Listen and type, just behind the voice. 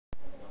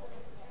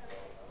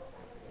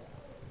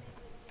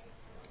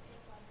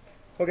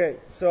Okay,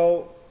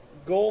 so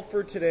goal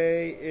for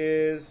today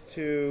is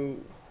to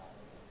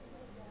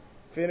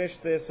finish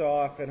this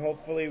off and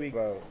hopefully we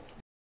go.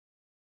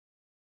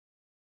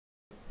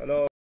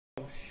 Hello.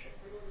 I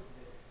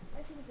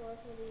seen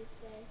both of these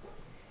today.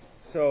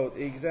 So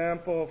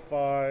example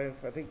 5,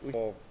 I think we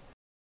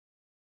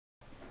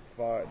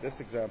this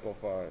example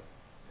 5.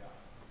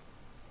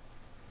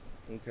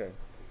 Okay.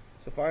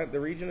 So the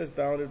region is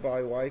bounded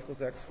by y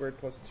equals x squared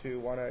plus 2,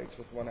 1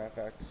 equals 1 half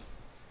x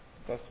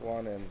plus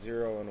 1, and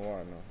 0 and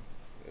 1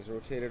 is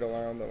rotated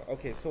around the.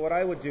 Okay, so what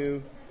I would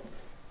do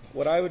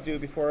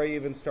before I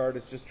even start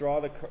is just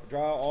draw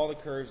all the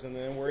curves and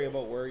then worry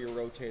about where you're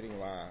rotating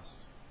last.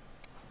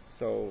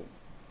 So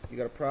you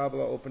got a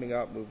parabola opening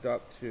up, moved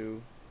up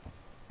to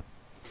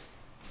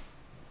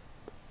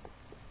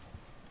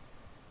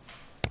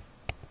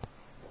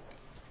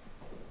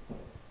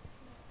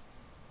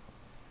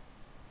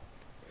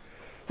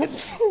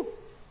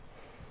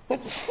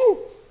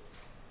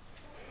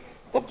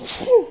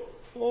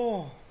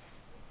oh,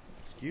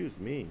 excuse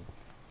me.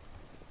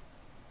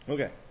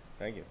 Okay,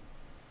 thank you.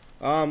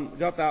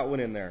 Got that one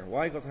in there.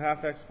 Y equals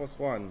half x plus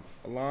 1.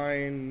 A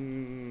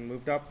line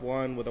moved up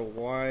 1 with a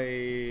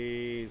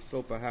y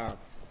slope of half.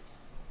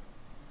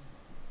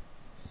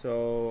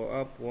 So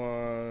up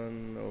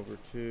 1 over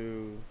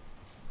 2,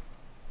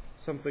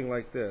 something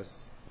like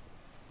this.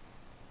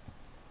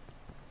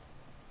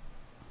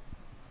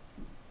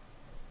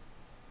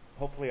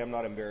 Hopefully I'm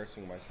not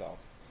embarrassing myself.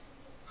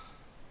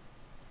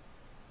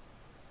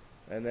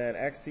 And then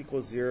x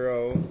equals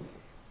 0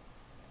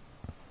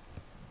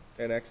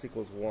 and x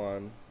equals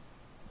 1.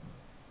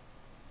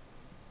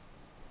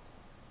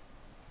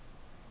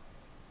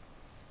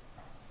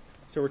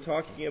 So we're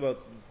talking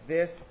about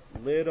this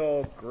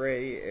little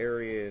gray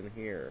area in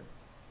here.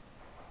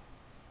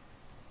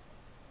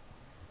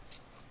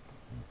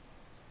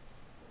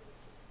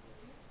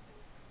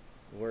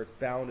 Where it's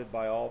bounded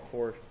by all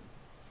four.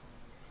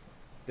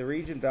 The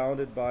region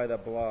bounded by the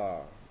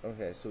blah.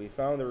 Okay, so we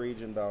found the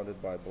region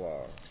bounded by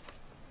blah.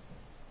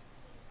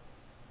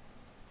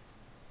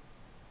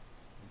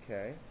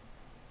 Okay.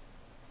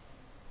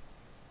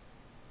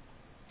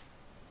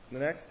 The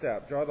next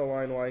step, draw the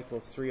line y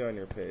equals 3 on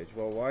your page.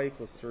 Well, y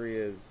equals 3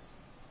 is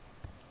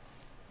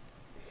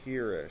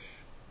here-ish.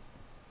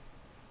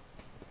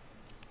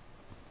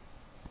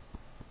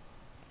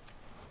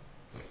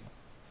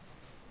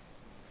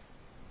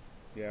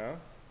 Yeah?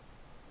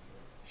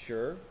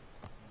 Sure?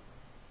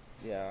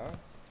 Yeah?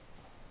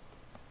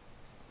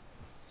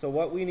 So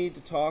what we need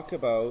to talk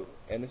about,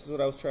 and this is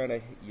what I was trying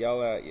to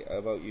yell at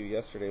about you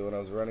yesterday when I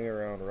was running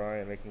around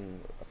Ryan,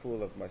 making a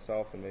fool of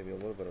myself and maybe a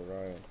little bit of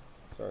Ryan.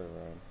 Sorry,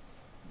 Ryan.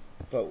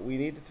 But we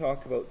need to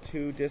talk about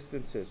two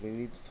distances. We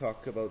need to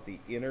talk about the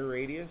inner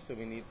radius, and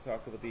we need to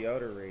talk about the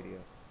outer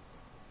radius.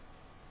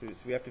 So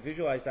we have to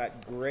visualize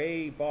that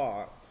gray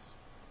box,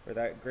 or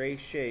that gray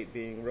shape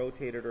being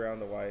rotated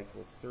around the y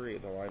equals 3,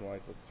 the line y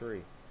equals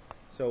 3.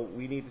 So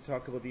we need to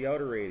talk about the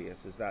outer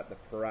radius. Is that the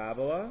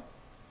parabola?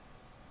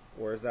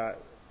 Or is that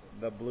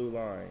the blue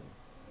line?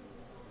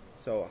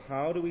 So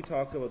how do we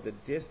talk about the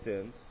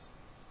distance?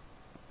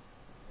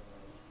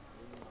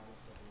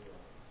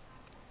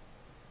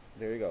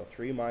 There you go,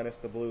 3 minus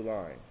the blue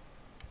line.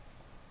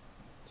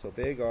 So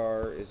big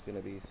R is going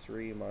to be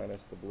 3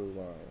 minus the blue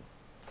line.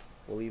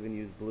 We'll even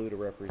use blue to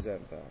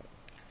represent that.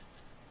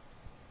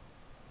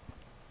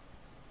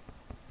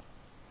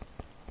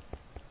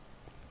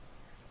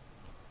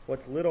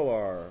 What's little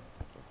r?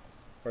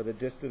 Or the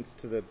distance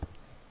to the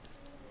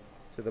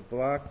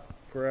black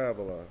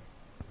parabola.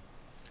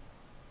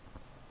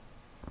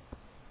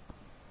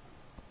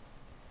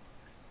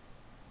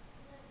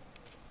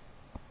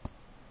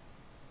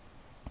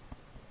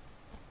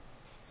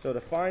 So to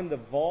find the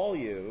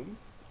volume,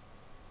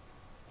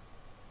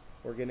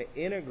 we're going to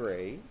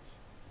integrate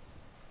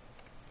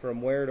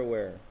from where to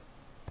where?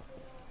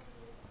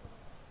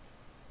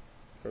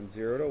 From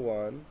 0 to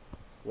 1.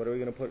 What are we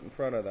going to put in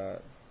front of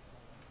that?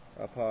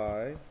 Up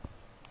high.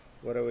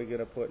 What are we going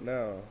to put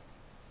now?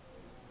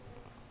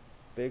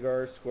 Big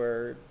R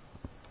squared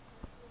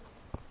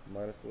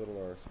minus little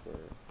r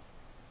squared.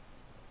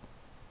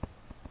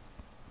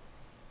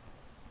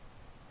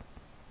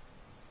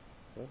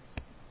 Oops.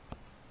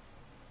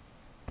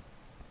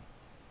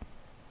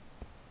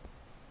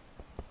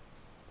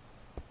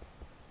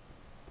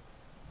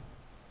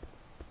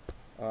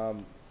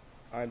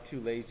 I'm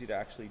too lazy to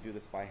actually do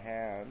this by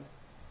hand.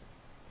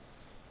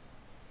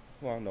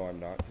 Well, no, I'm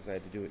not, because I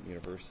had to do it in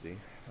university.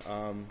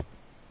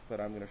 But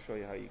I'm going to show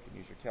you how you can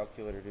use your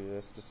calculator to do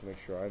this, just to make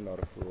sure I'm not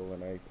a fool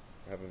and I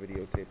have a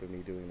videotape of me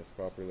doing this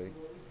properly.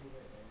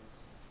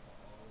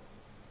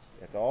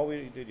 That's all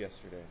we did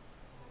yesterday.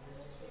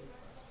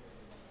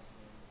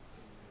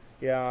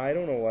 Yeah, I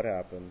don't know what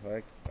happened.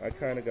 I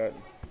kind of got...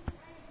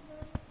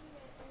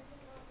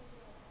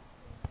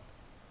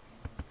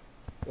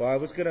 Well, I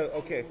was going to...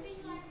 Okay.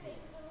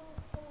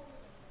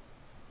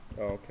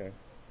 Oh, okay.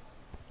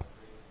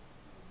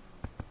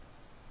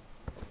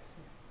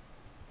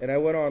 And I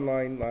went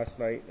online last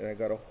night and I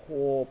got a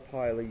whole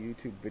pile of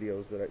YouTube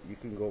videos that you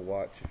can go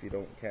watch if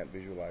you can't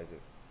visualize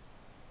it.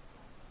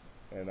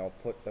 and I'll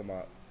put them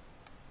up.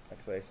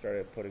 Actually, I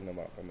started putting them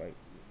up. I'm like,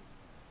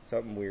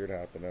 something weird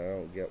happened. I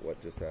don't get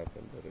what just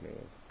happened, but anyways.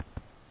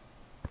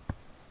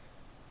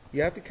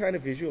 You have to kind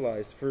of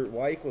visualize, for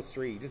y equals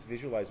 3, you just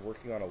visualize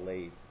working on a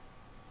lathe.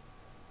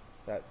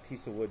 That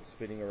piece of wood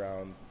spinning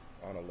around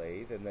on a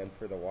lathe, and then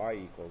for the y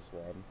equals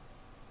 1,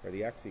 or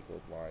the x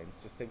equals lines,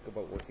 just think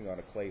about working on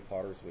a clay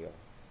potter's wheel.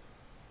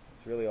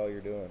 It's really all you're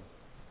doing.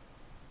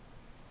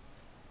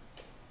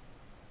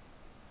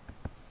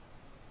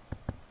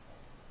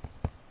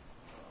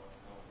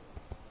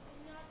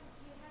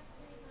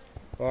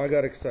 Oh, I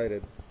got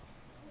excited.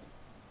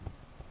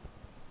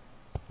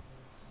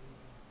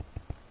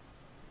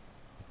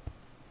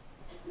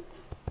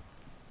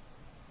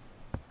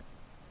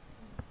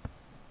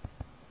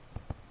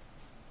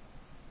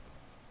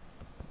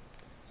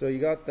 So you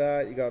got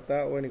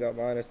that one, you got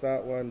minus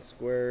that one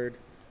squared.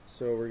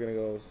 So we're going to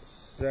go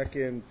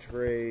second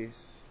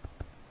trace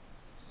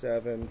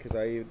 7, because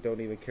I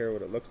don't even care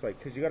what it looks like.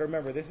 Because you got to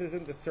remember, this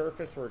isn't the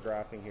surface we're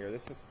graphing here.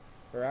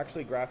 We're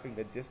actually graphing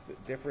the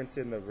difference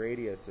in the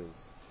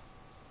radiuses.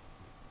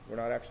 We're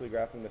not actually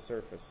graphing the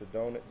surface.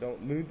 So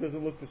moon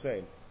doesn't look the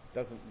same.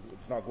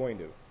 It's not going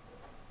to.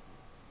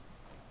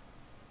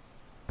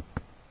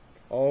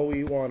 All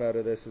we want out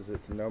of this is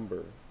its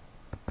number.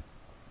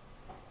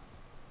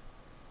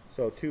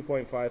 So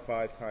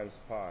 2.55 times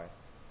pi.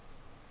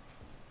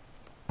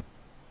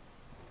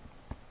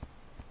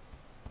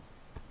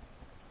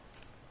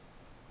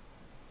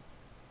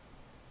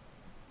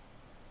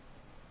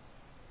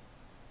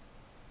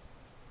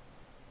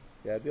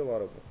 Yeah, it'd be a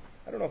lot of,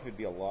 I don't know if it'd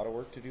be a lot of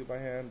work to do by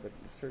hand, but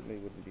it certainly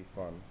wouldn't be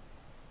fun.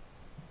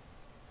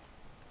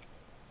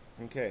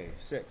 Okay,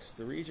 6.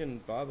 The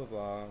region blah blah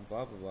blah,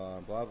 blah blah blah,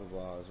 blah blah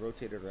blah is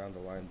rotated around the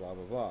line blah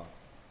blah blah.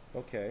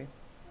 Okay.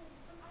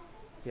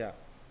 Yeah.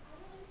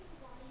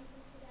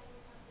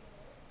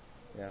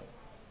 Yeah.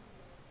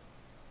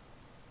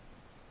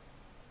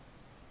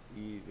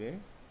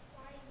 Even.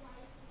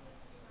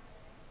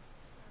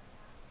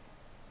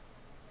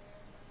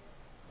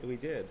 We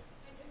did.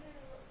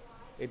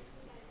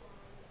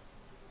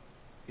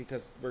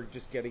 Because we're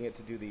just getting it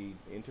to do the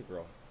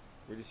integral.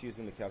 We're just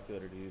using the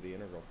calculator to do the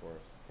integral for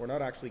us. We're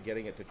not actually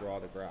getting it to draw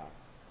the graph.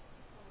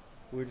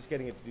 We're just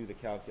getting it to do the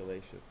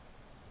calculation.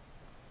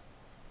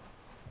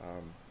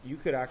 You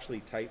could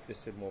actually type the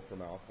symbol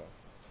from alpha.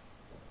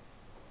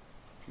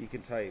 You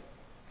can type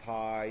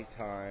pi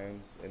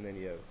times, and then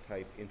you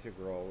type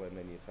integral, and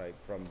then you type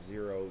from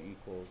 0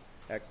 equals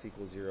x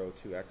equals 0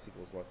 to x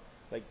equals 1.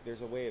 Like,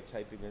 there's a way of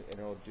typing it, and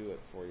it'll do it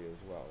for you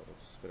as well. It'll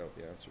just spit out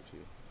the answer to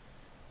you.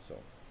 So,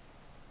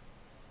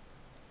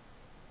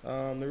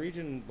 the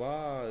region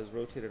blah is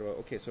rotated about.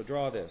 Okay, so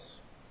draw this.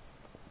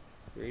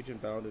 The region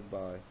bounded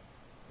by,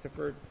 except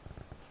for,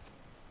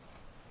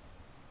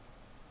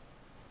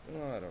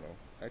 I don't know.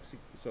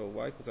 So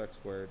y equals x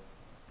squared.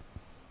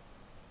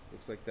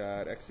 Looks like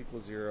that. X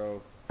equals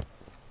 0.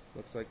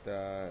 Looks like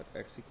that.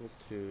 X equals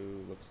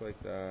 2. Looks like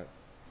that.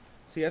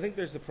 See, I think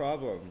there's a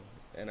problem,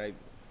 and I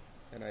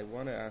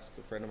want to ask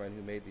a friend of mine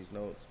who made these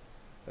notes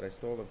that I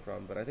stole them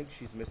from, but I think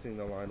she's missing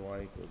the line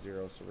y equals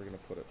 0, so we're going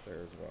to put it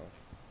there as well.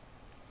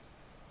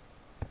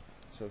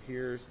 So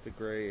here's the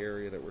gray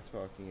area that we're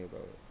talking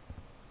about.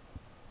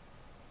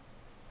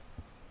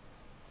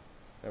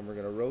 And we're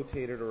going to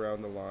rotate it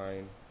around the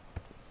line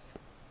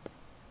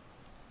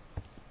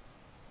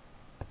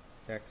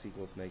x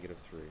equals -3.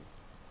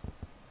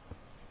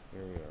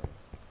 Here we are.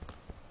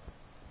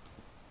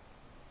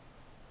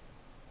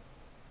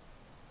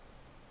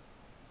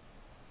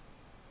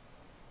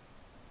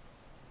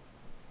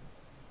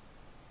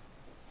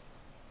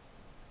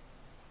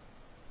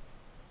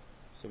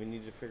 So we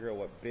need to figure out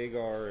what big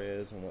R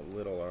is and what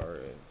little r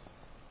is.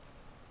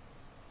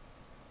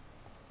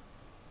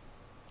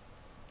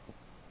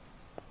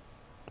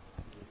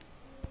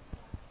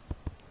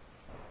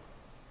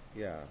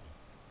 Yeah,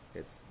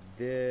 it's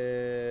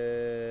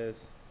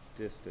this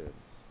distance.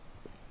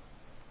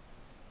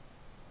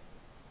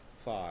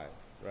 5,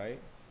 right?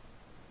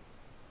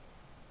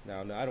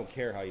 Now, I don't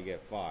care how you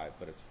get 5,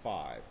 but it's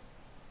 5.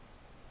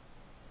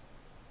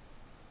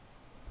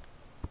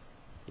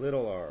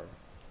 Little r.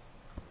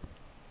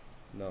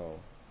 No.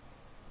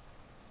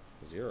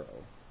 0.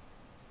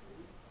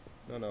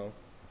 No.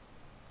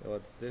 Well,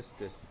 it's this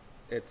distance.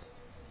 It's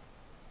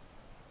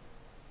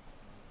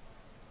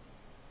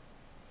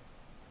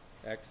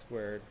x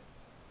squared.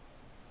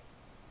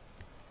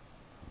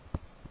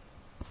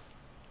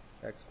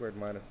 X squared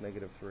minus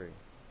 -3.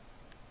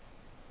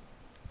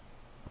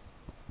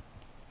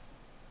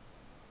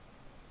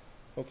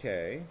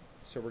 Okay,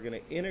 so we're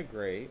going to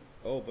integrate.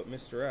 Oh, but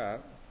Mr.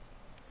 App,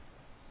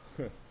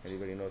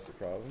 anybody notice the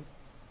problem?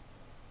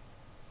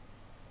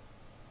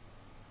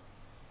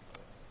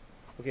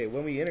 Okay,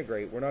 when we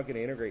integrate, we're not going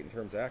to integrate in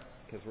terms of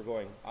x because we're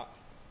going up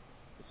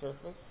the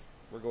surface.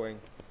 We're going,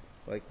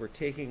 like we're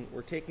taking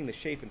the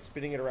shape and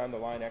spinning it around the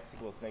line x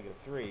equals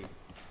 -3,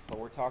 but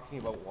we're talking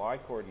about y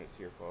coordinates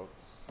here,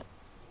 folks.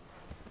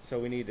 So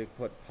we need to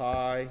put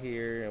pi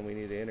here, and we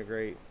need to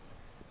integrate,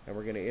 and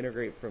we're going to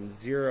integrate from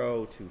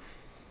 0 to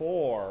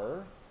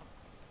 4.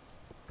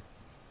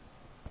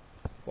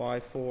 Why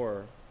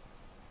 4?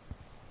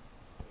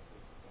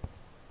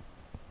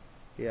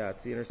 Yeah,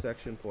 it's the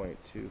intersection point,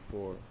 2,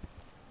 4.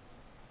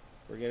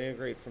 We're going to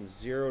integrate from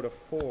 0 to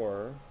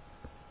 4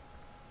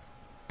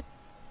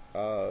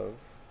 of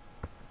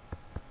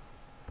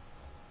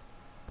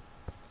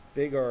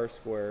big R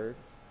squared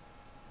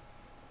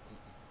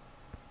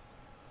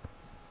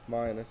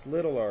minus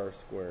little r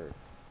squared.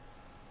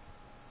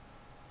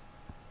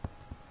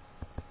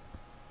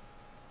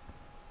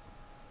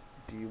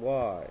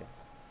 dy.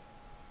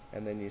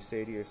 And then you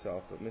say to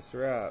yourself, but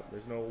Mr. App,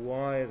 there's no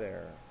y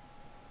there.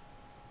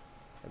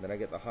 And then I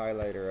get the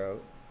highlighter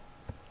out,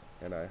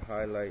 and I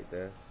highlight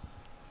this,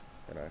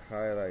 and I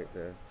highlight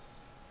this,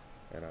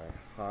 and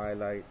I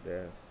highlight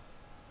this.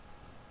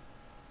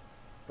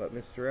 But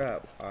Mr.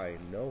 App, I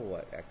know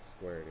what x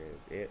squared is.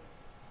 It's,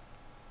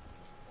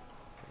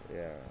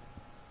 yeah.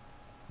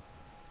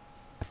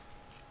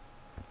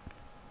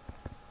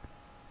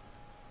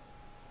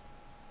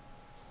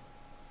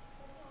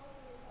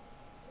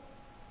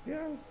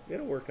 Yeah,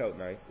 it'll work out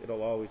nice.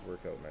 It'll always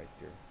work out nice,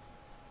 dear.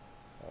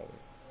 Always.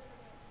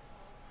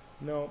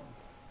 No.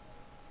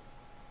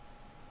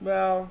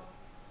 Well,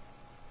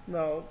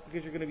 no,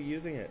 because you're going to be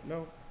using it.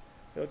 No.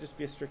 It'll just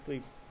be a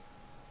strictly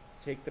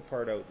take the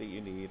part out that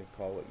you need and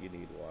call what you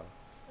need y.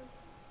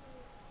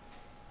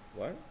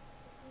 What?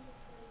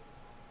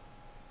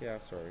 Yeah,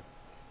 sorry.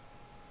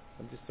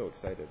 I'm just so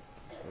excited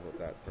about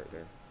that part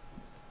there.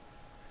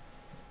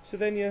 So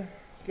then you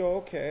go,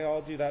 okay,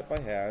 I'll do that by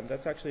hand.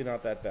 That's actually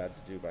not that bad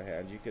to do by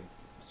hand. You could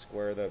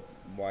square the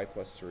y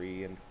plus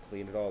 3 and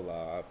clean it all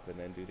up and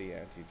then do the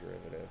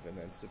antiderivative and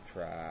then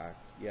subtract,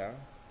 yeah?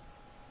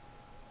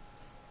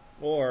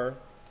 Or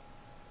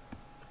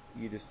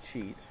you just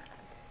cheat.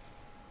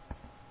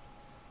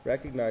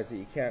 Recognize that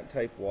you can't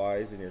type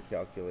y's in your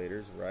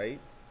calculators, right?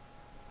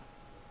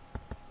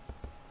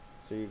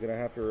 So you're going to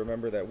have to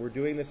remember that we're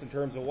doing this in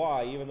terms of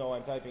y, even though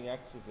I'm typing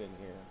x's in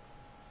here.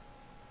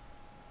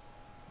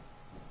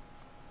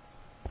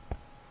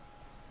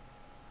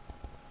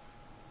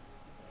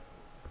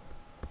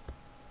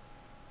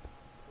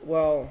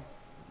 Well,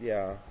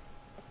 yeah.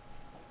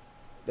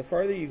 The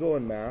farther you go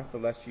in math, the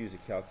less you use a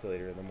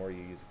calculator and the more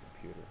you use a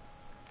computer.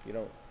 You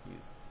don't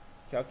use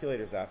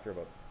calculators after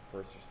about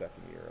first or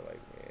second year, like,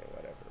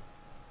 whatever.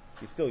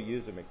 You still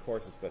use them in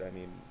courses, but I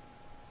mean,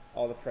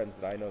 all the friends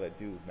that I know that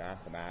do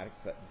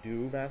mathematics,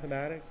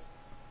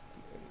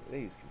 they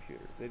use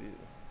computers. They do.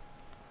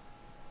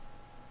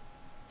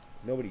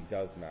 Nobody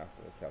does math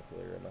with a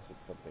calculator unless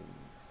it's something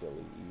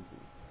silly easy.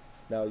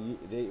 Now,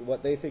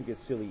 what they think is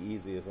silly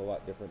easy is a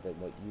lot different than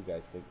what you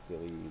guys think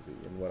silly easy,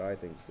 and what I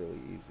think silly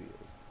easy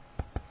is.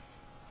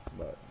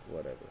 But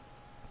whatever.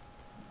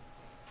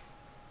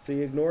 So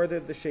you ignore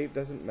that the shape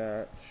doesn't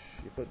match.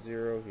 You put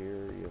 0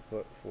 here. You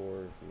put 4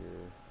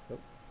 here. Oh.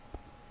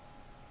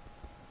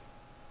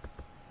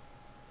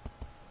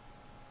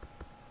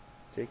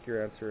 Take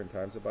your answer and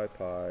times it by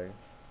pi.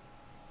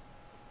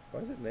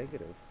 Why is it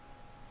negative?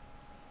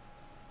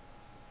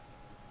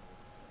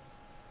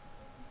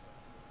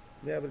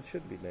 Yeah, but it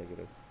should be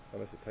negative,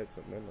 unless it typed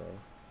something in wrong.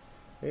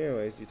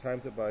 Anyways, you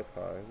times it by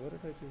pi. What did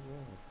I do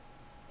wrong?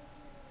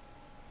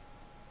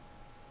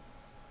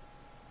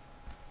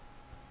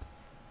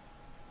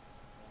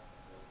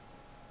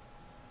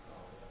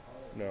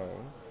 No.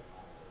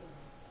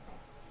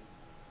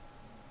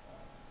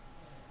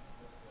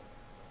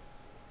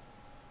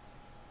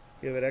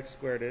 Yeah, but x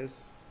squared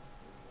is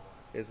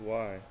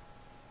y.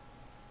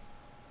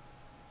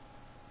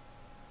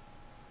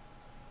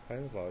 Pi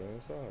the volume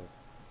of solid.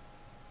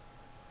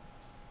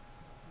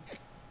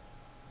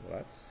 Well,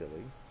 that's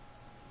silly.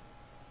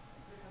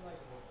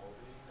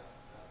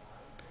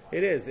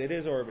 It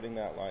is orbiting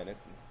that line.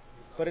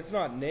 But it's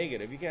not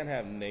negative. You can't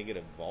have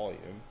negative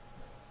volume.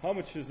 How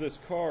much does this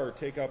car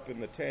take up in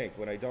the tank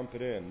when I dump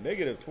it in?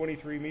 Negative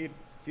 23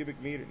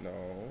 cubic meter.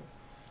 No.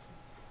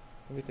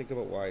 Let me think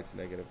about why it's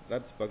negative.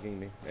 That's bugging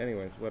me.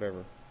 Anyways,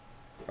 whatever.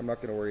 I'm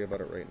not going to worry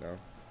about it right now.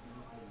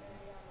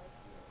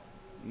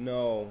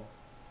 No.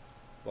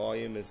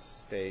 Volume is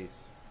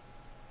space.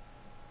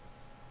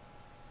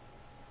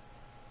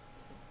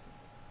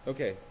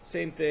 Okay,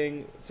 same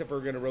thing, except we're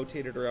going to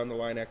rotate it around the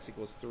line x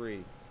equals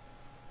 3.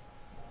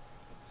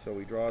 So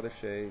we draw the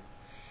shape.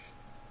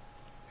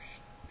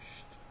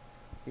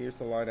 Here's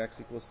the line x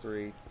equals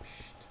 3.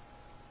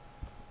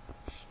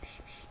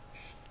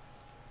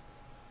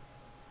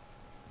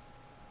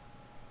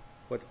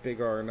 What's big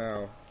R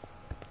now?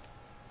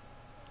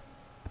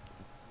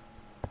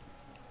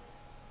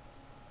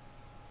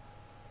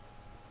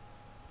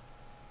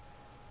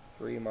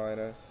 Three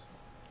minus.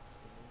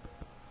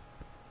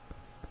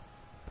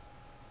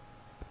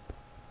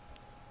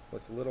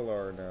 What's little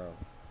r now?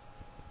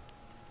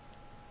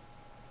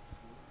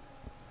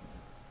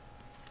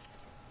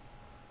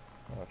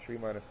 Oh, 3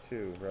 minus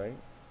 2, right?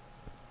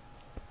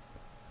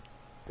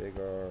 Big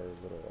R,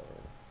 little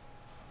r.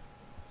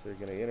 So you're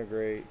going to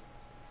integrate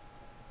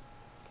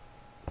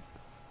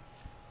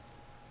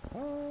pi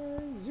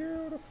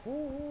 0 to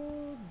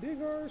 4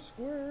 big R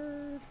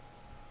squared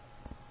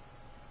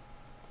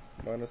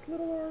minus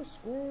little r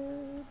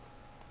squared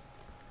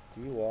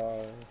dy.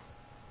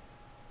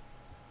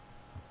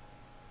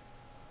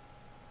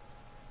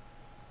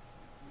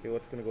 Okay,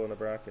 what's going to go in the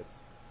brackets?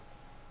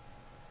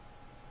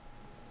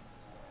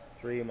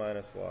 3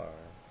 minus y.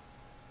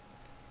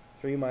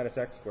 3 minus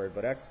x squared,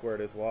 but x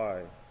squared is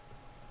y.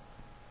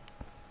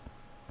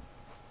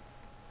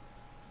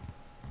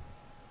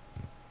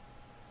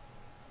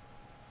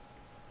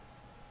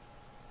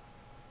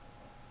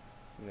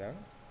 Yeah?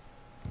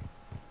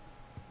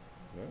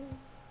 No?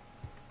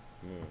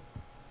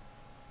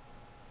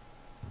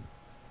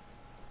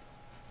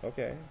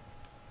 Okay.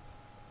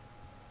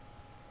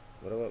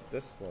 What about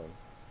this one?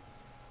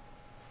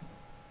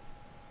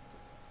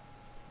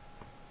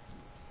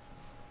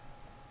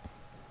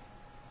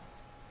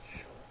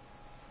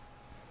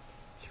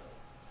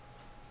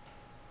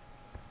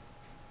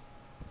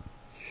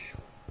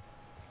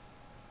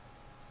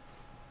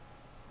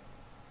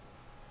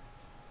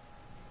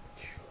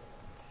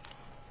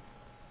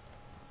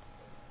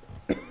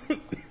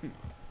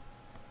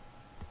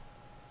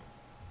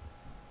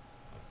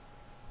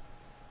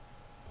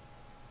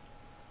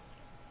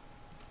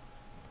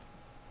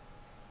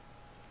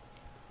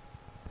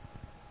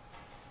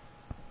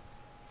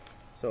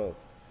 So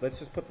let's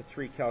just put the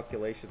three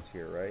calculations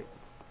here, right?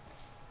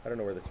 I don't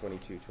know where the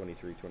 22,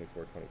 23,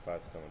 24, 25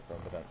 is coming from,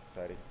 but that's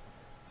exciting.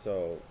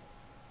 So,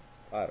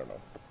 I don't know.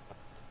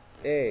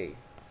 A,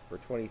 for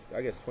 20,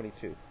 I guess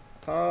 22.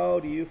 How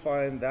do you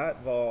find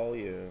that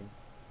volume?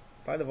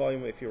 Find the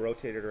volume if you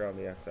rotate it around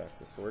the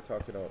x-axis. So we're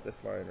talking about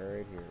this line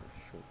right here.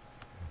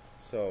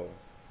 So,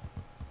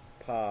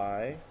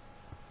 pi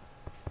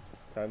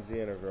times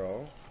the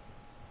integral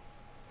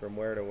from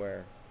where to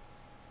where?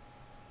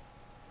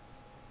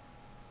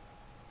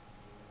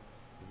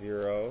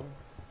 0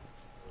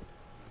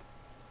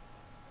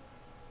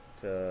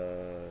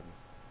 to,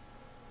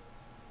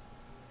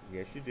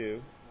 yes you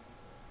do.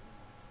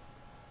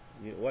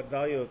 What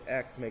value of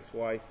x makes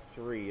y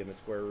 3 in the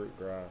square root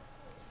graph?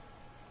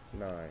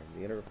 9.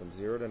 The integral from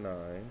 0 to 9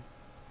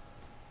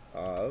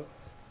 of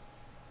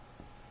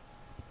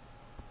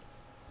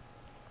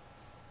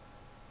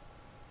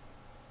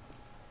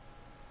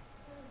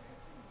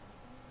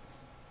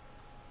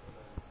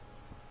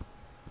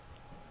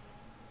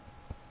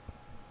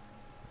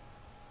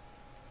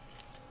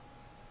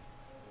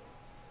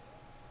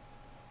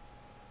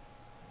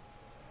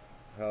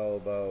how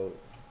about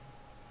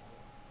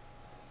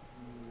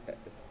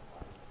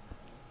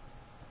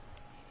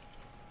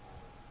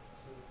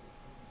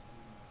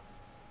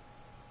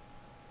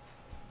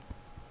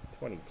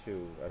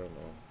 22, I don't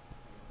know.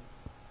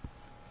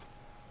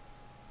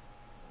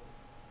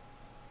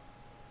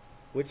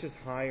 Which is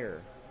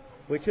higher?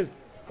 Which is,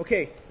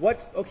 okay,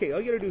 okay,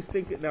 all you gotta do is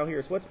think now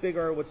here. So what's big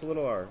R, what's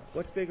little r?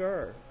 What's big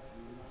R?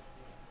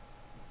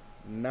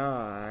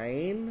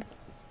 9.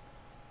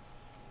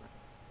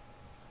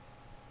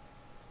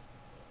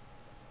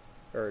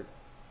 Or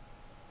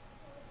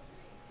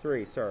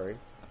 3, sorry.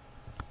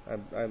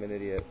 I'm an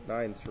idiot.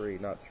 9, 3,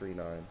 not 3,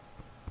 9.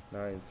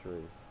 9, 3.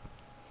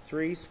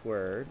 3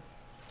 squared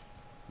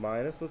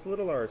minus what's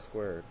little r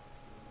squared?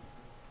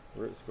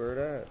 Root squared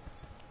x.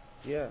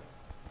 Yeah.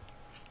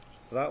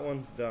 So that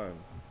one's done.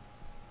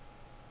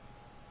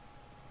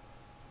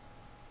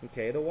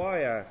 Okay, the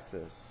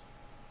y-axis.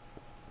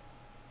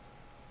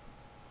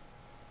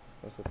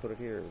 Let's put it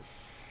here.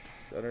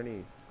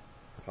 Underneath.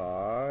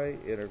 Pi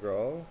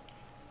integral.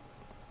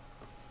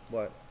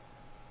 What?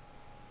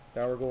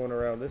 Now we're going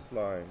around this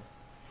line.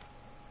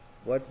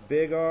 What's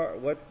big R?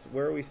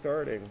 Where are we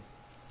starting?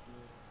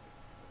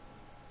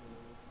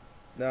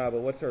 Nah,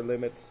 but what's our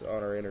limits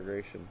on our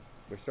integration?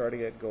 We're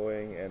starting at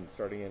going and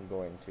starting in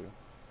going to.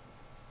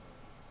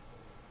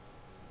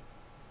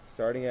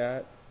 Starting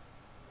at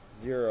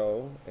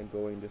 0 and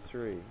going to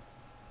 3.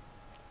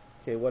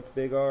 Okay, what's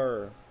big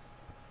R?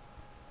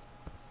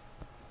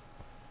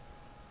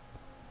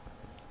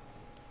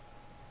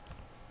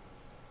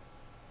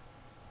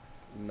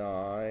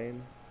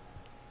 Nine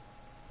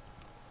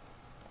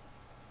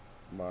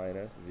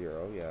minus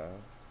 0, yeah.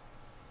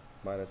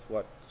 Minus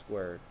what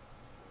squared?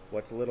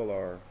 What's little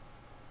r?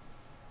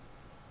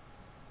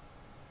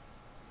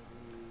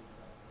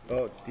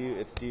 Oh, it's dy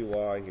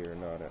here,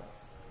 not it.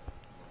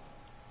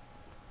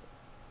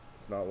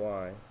 It's not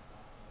y.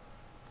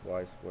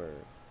 Y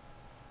squared.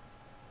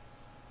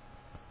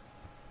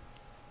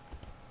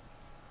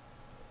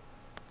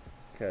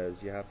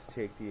 Because you have to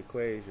take the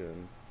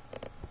equation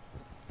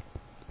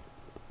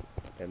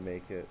and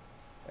make it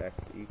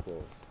x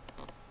equals.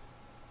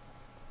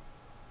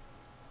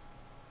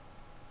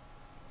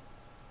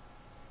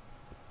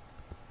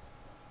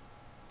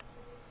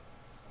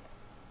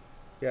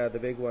 Yeah, the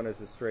big one is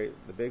the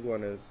big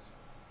one is,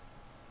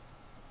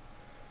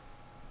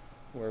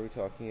 where are we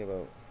talking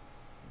about?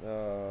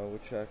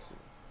 Which axis?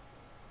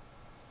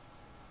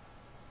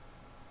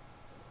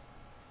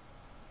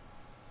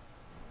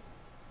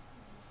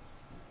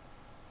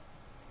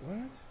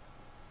 What?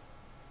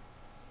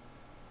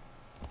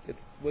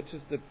 Which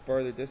is the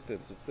farther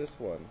distance? It's this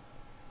one.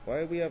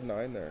 Why do we have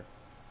 9 there?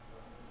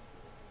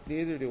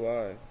 Neither do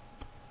I.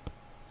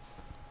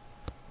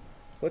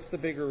 What's the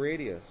bigger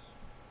radius?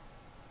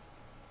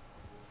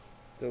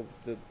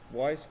 the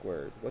y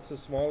squared. What's the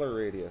smaller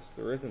radius?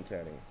 There isn't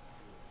any.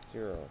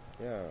 0.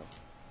 Yeah.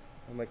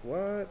 I'm like,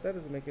 what? That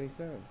doesn't make any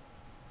sense.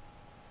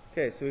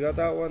 Okay, so we got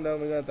that one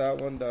done, we got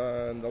that one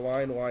done. The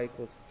line y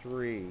equals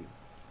 3.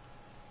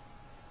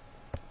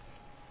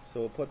 So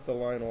we'll put the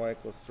line y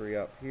equals 3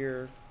 up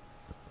here.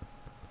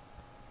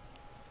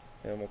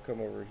 And we'll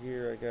come over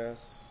here, I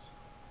guess.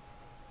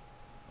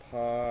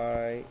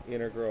 Pi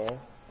integral.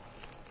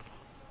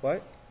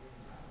 What?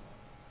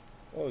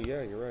 Oh,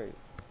 yeah, you're right.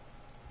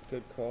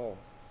 Good call.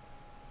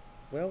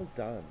 Well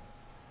done.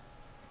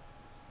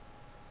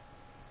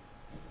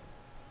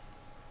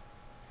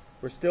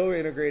 We're still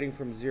integrating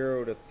from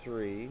 0 to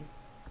 3.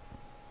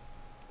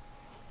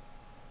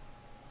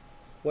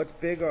 What's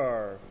big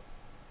R?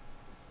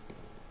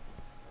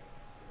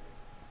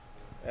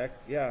 X,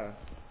 yeah.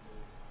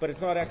 But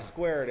it's not x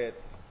squared,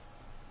 it's...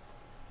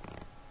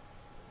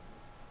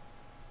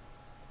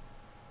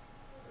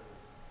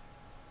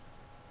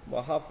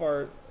 Well, how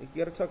far... You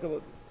gotta talk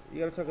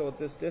about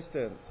this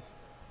distance.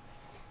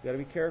 You gotta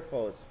be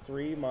careful. It's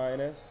 3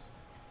 minus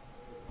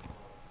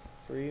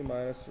the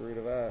root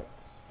of x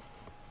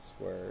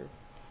squared.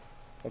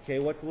 Okay,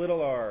 what's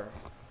little r?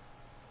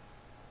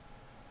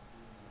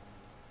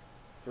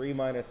 3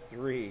 minus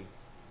 3.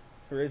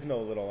 There is no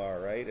little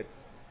r, right?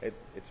 It's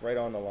right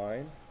on the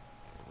line.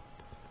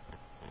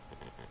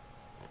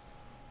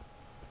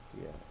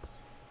 dx.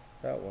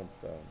 That one's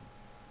done.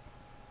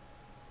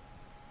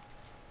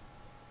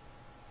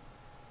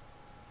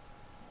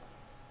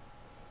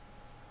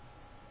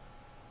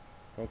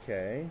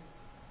 Okay.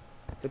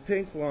 The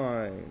pink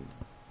line.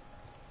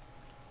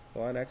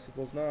 Line x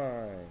equals 9.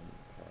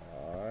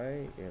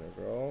 Pi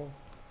integral.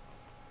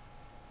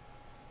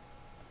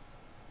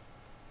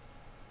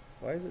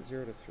 Why is it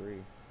 0 to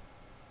 3?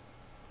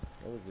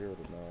 That was 0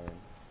 to 9.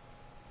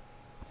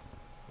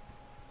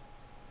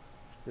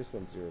 This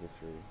one's 0 to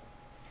 3.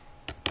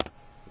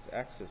 It's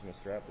x's,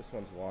 Mr. App. This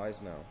one's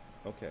y's now.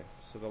 Okay,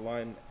 so the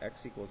line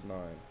x equals 9.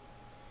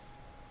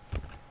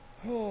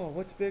 Oh,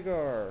 what's big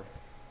R?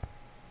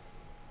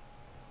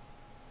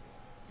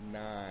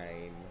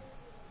 9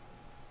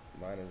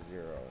 minus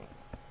 0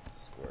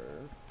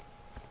 squared.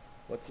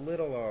 What's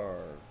little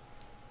r?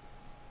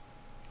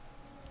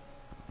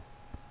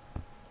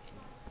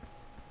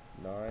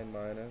 9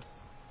 minus,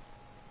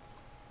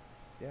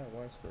 yeah,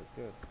 y squared,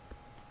 good.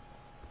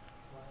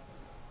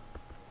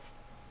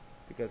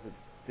 Because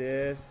it's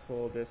this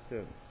whole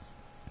distance.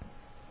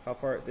 How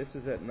far? This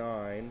is at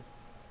 9.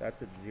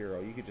 That's at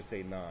 0. You could just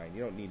say 9.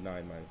 You don't need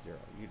 9 minus 0.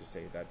 You could just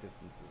say that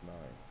distance is 9.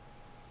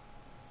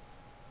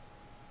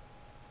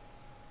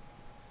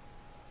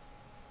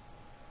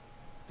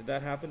 Did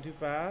that happen too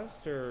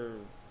fast, or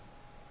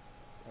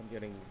I'm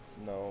getting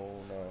no.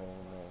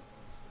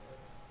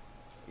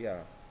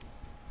 Yeah,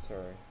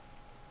 sorry.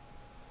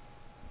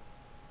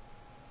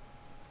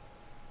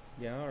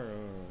 Yeah, or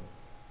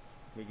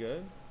we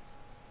good?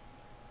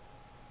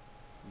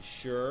 You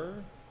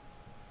sure?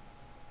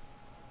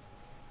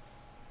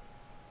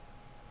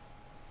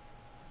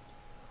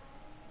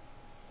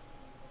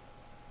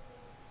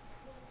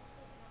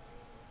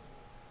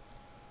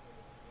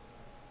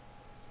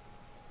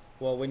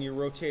 Well, when you're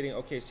rotating,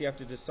 okay, so you have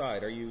to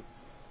decide,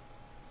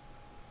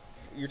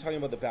 you're talking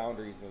about the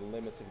boundaries and the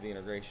limits of the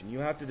integration. You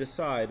have to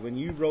decide, when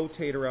you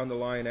rotate around the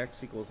line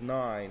x equals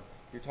 9,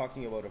 you're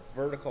talking about a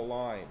vertical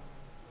line.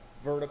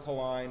 Vertical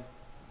line,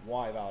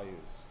 y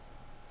values.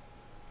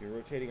 If you're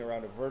rotating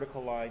around a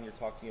vertical line, you're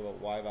talking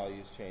about y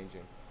values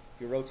changing.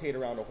 If you rotate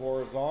around a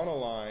horizontal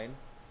line,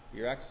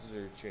 your x's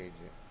are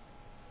changing.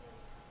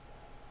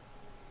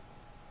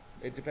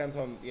 It depends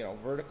on,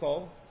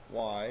 vertical,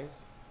 y's,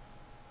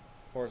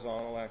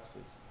 horizontal x's.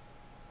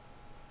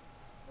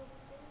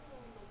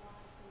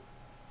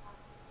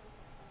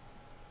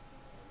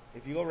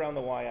 If you go around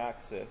the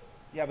y-axis,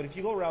 yeah, but if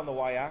you go around the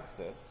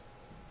y-axis,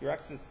 your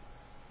x's,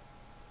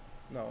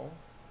 no,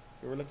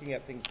 we're looking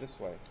at things this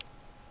way.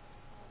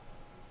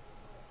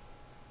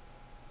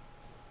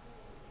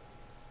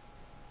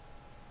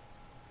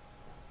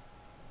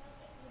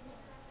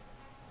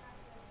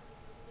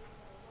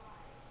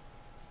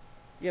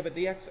 Yeah, but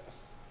the x,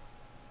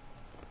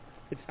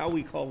 it's how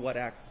we call what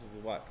axis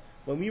is what.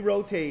 When we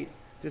rotate,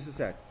 just a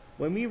sec,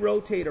 when we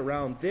rotate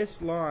around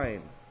this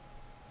line,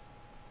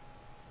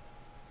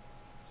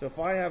 so if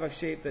I have a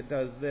shape that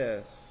does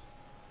this,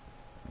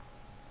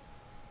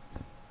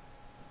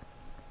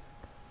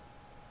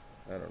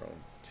 I don't know,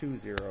 2,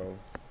 0,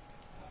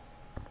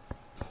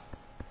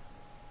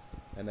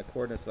 and the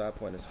coordinates of that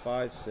point is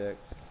 5,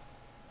 6,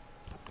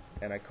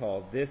 and I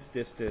call this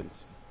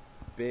distance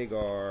big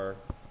R,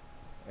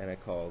 and I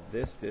call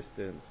this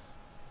distance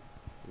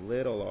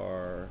little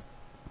r,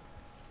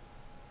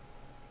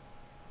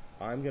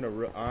 I'm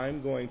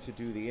going to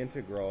do the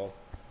integral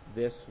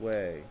this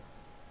way.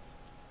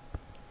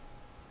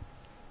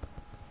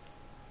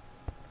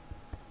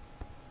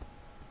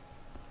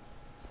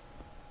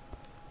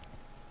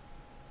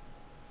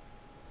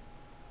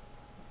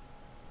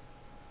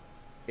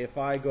 If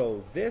I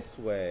go this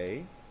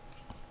way,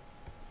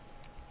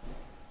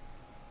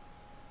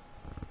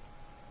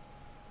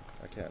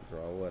 okay, can't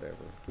draw, whatever.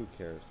 Who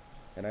cares?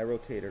 And I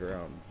rotate it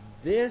around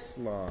this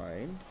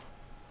line.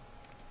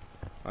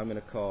 I'm going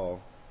to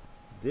call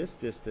this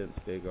distance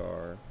big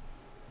R,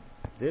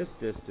 this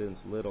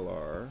distance little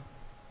r.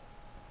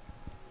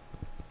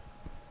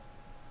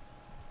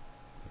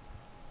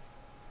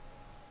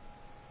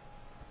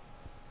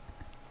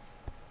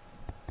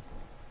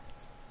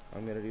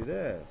 I'm going to do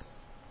this.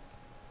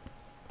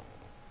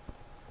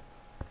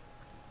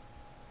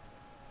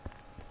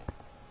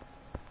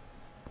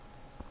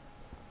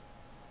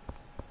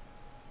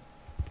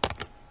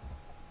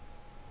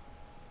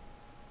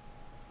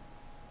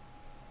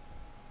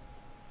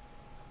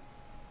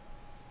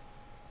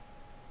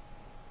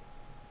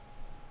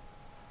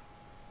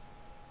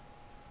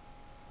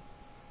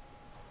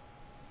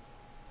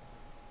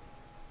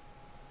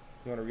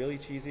 You want a really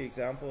cheesy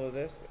example of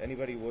this?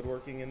 Anybody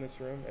woodworking in this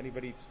room?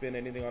 Anybody spin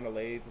anything on a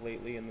lathe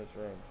lately in this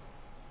room?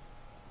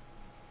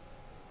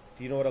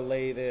 Do you know what a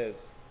lathe is?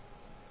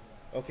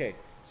 Okay,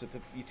 so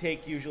you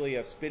take usually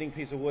a spinning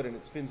piece of wood and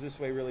it spins this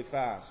way really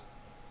fast.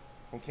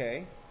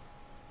 Okay?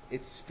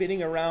 It's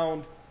spinning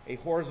around a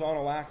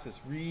horizontal axis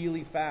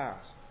really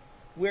fast.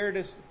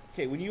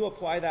 When you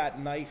apply that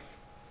knife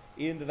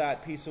into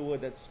that piece of wood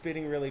that's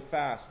spinning really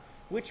fast,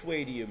 which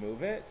way do you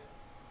move it?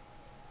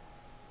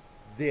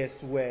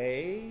 This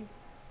way.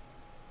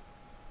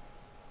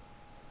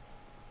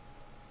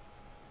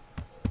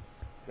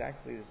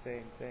 Exactly the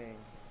same thing.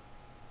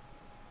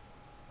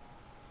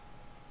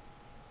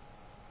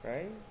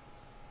 Right?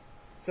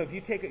 So if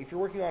you're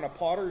working on a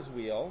potter's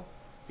wheel,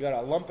 you got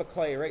a lump of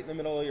clay right in the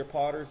middle of your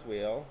potter's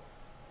wheel,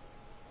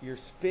 you're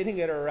spinning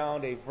it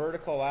around a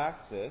vertical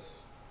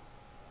axis.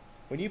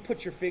 When you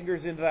put your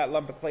fingers into that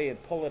lump of clay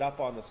and pull it up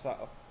on the side,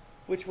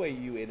 which way are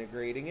you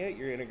integrating it?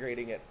 You're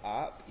integrating it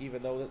up,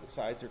 even though the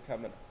sides are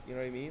coming. You know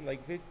what I mean?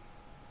 Like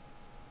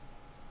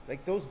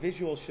those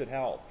visuals should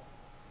help.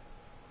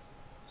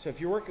 So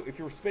if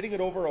you're spinning it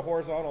over a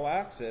horizontal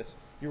axis,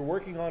 you're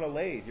working on a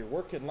lathe. You're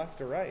working left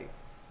to right.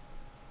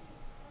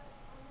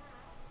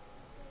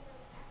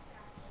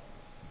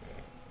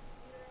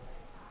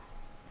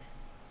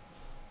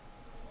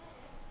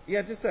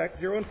 Yeah, just x,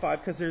 0 and 5,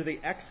 because they're the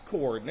x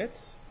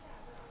coordinates.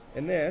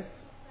 And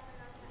this,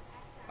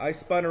 I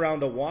spun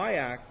around the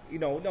y-axis.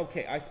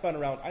 I spun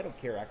around, I don't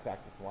care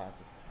x-axis,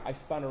 y-axis. I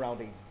spun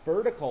around a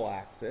vertical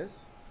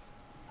axis.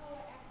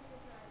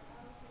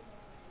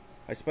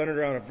 I spun it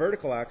around a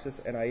vertical axis,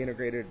 and I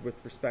integrated with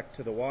respect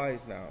to the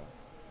y's now.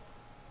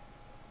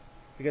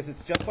 Because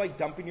it's just like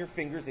dumping your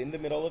fingers in the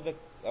middle of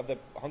the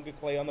hunk of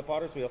clay on the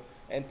potter's wheel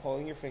and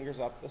pulling your fingers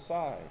up the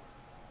side.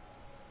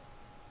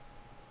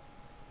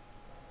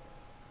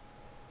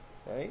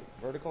 Right?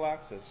 Vertical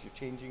axis, you're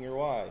changing your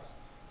y's.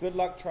 Good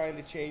luck trying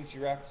to change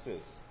your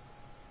x's.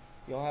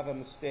 You'll have a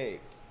mistake.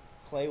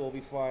 Clay will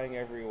be flying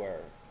everywhere.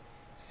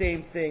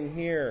 Same thing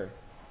here.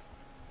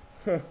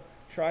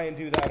 Try and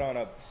do that on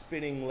a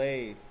spinning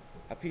lathe.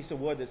 A piece of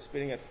wood that's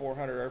spinning at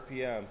 400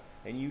 RPM.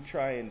 And you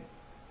try and,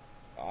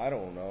 I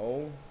don't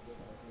know.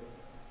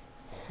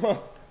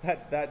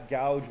 that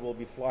gouge will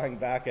be flying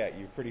back at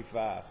you pretty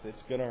fast.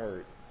 It's going to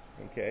hurt.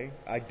 Okay?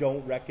 I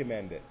don't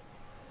recommend it.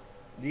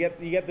 You get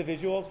the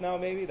visuals now,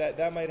 maybe?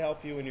 That might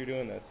help you when you're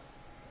doing this.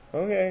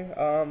 Okay,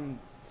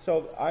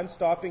 so I'm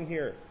stopping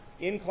here.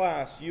 In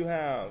class, you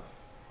have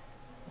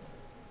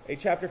a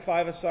Chapter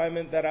 5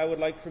 assignment that I would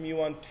like from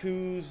you on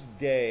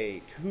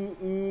Tuesday.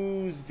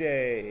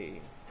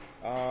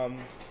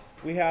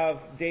 We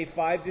have Day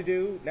 5 to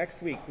do.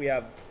 Next week, we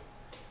have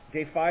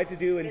Day 5 to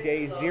do and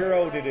Day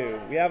 0 to do.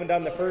 We haven't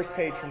done the first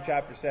page from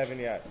Chapter 7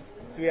 yet.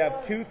 So we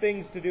have 2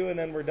 things to do, and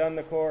then we're done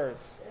the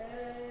course.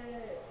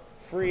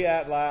 Free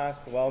at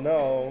last. Well,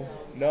 no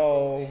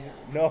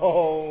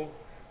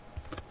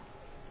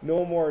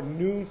more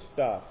new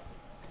stuff.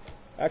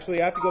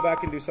 Actually, I have to go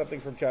back and do something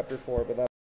from Chapter 4, but